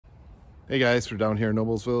Hey guys, we're down here in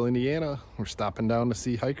Noblesville, Indiana. We're stopping down to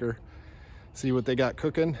see Hiker, see what they got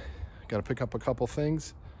cooking. Got to pick up a couple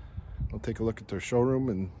things. We'll take a look at their showroom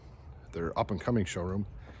and their up and coming showroom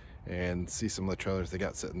and see some of the trailers they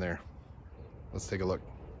got sitting there. Let's take a look.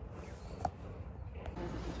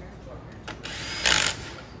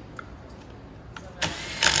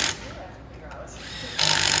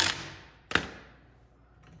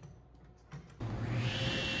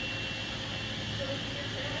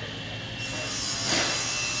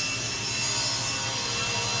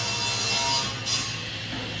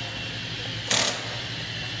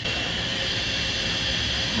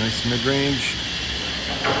 Nice mid-range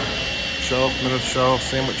shelf, middle shelf,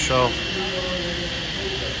 sandwich shelf.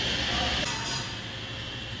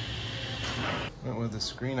 Went with the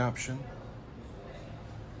screen option.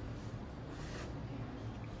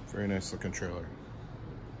 Very nice looking trailer.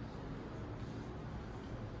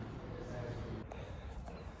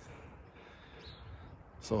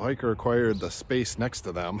 So Hiker acquired the space next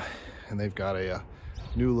to them, and they've got a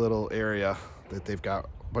new little area that they've got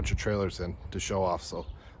a bunch of trailers in to show off. So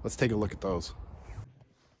let's take a look at those.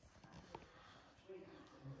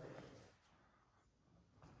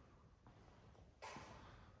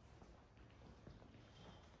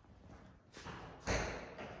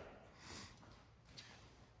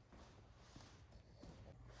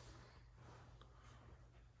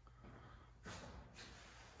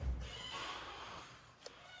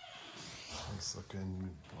 Nice looking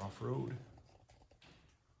off-road.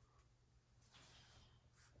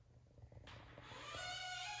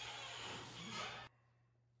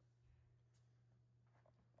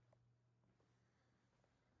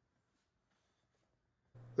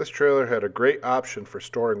 This trailer had a great option for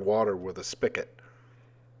storing water with a spigot.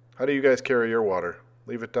 How do you guys carry your water?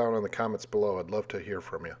 Leave it down in the comments below. I'd love to hear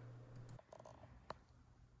from you.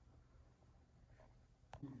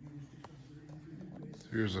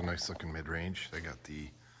 Here's a nice looking mid-range. They got the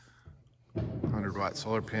 100-watt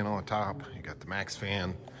solar panel on top. You got the max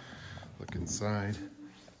fan. Look inside.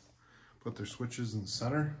 Put their switches in the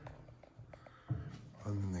center.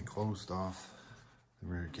 And then they closed off the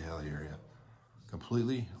rear galley area.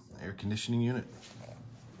 Completely air conditioning unit.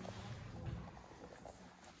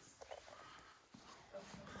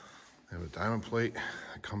 They have a diamond plate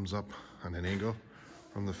that comes up on an angle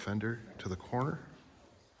from the fender to the corner,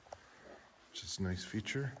 which is a nice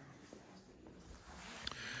feature.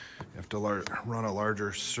 You have to run a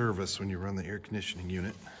larger service when you run the air conditioning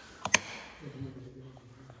unit.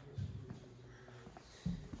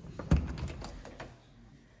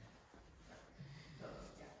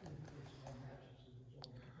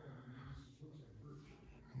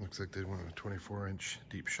 Looks like they went with 24-inch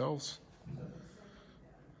deep shelves.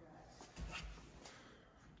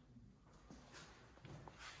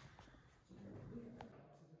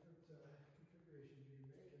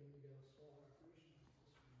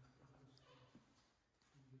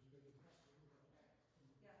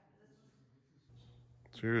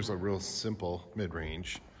 So here's a real simple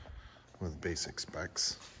mid-range with basic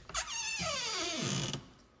specs.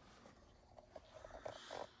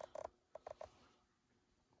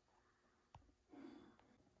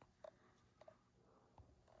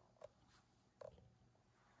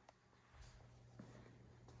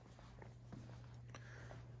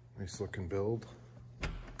 Nice looking build.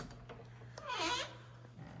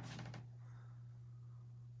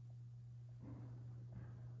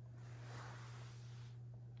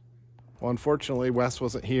 Well, unfortunately, Wes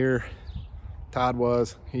wasn't here. Todd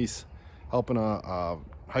was. He's helping a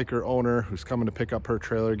Hiker owner who's coming to pick up her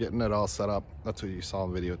trailer, getting it all set up. That's what you saw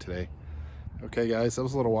in the video today. Okay, guys, that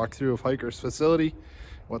was a little walkthrough of Hiker's facility.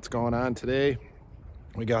 What's going on today?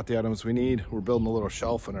 We got the items we need. We're building a little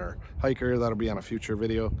shelf in our Hiker. That'll be on a future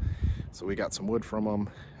video. So we got some wood from them,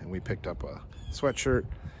 and we picked up a sweatshirt,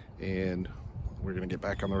 and we're gonna get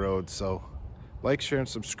back on the road. So like, share, and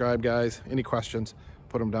subscribe, guys. Any questions,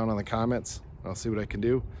 put them down in the comments. I'll see what I can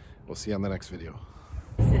do. We'll see you on the next video.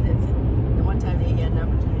 The one time they had an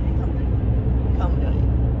opportunity to come to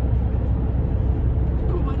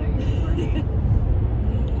What are you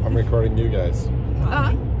recording? I'm recording you guys.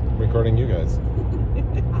 I'm recording you guys.